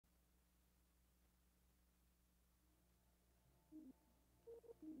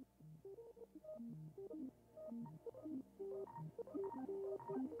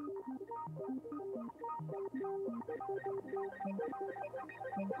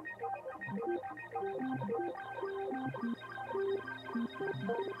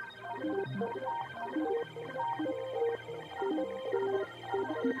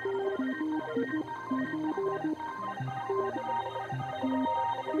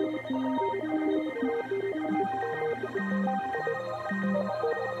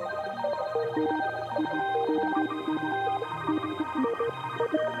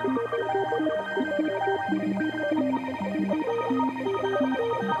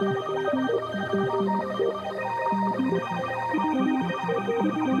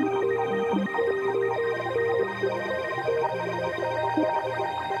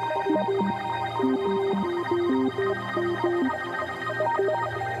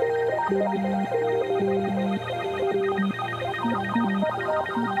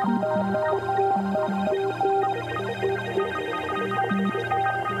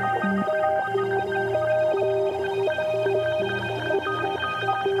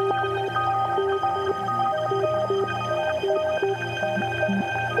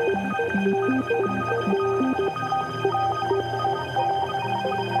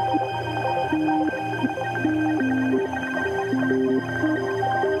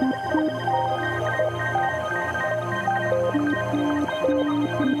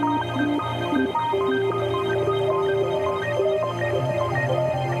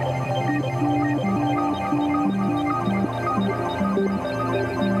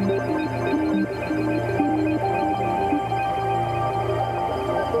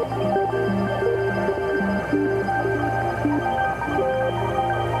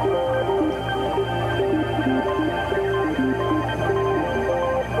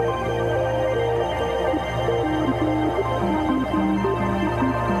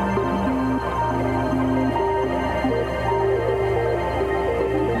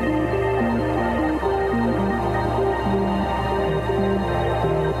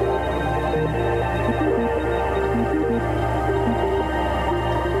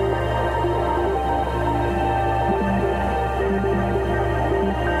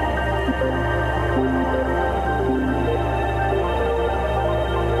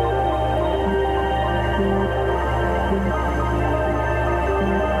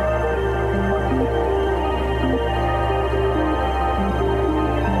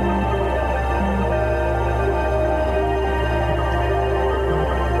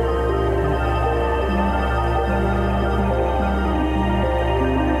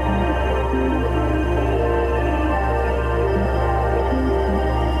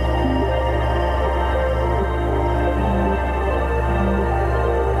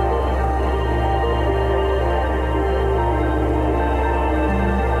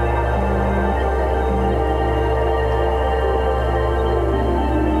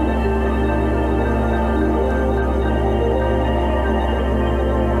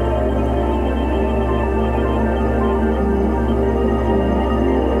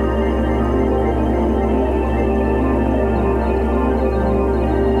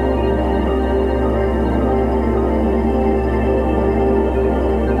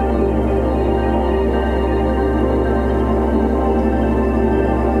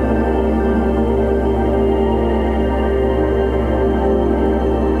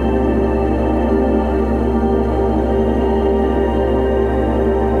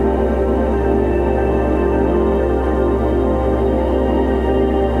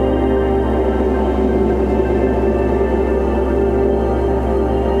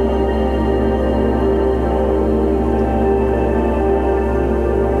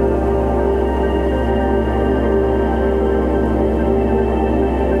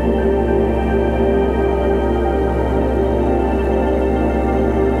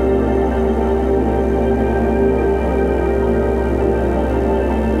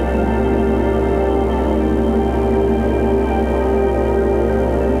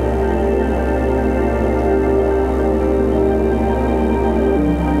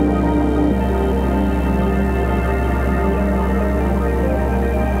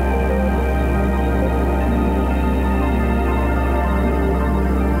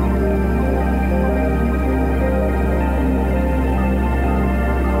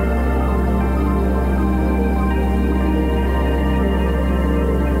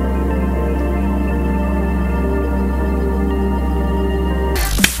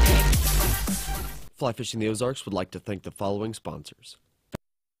Fly Fishing the Ozarks would like to thank the following sponsors: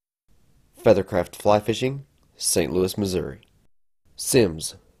 Feathercraft Fly Fishing, St. Louis, Missouri.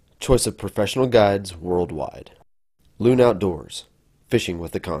 Sims, choice of professional guides worldwide. Loon Outdoors, Fishing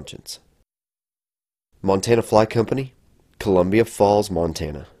with a Conscience. Montana Fly Company, Columbia Falls,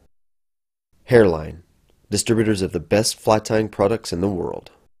 Montana. Hairline, distributors of the best fly tying products in the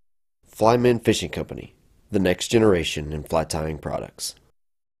world. Flymen Fishing Company, the next generation in fly tying products.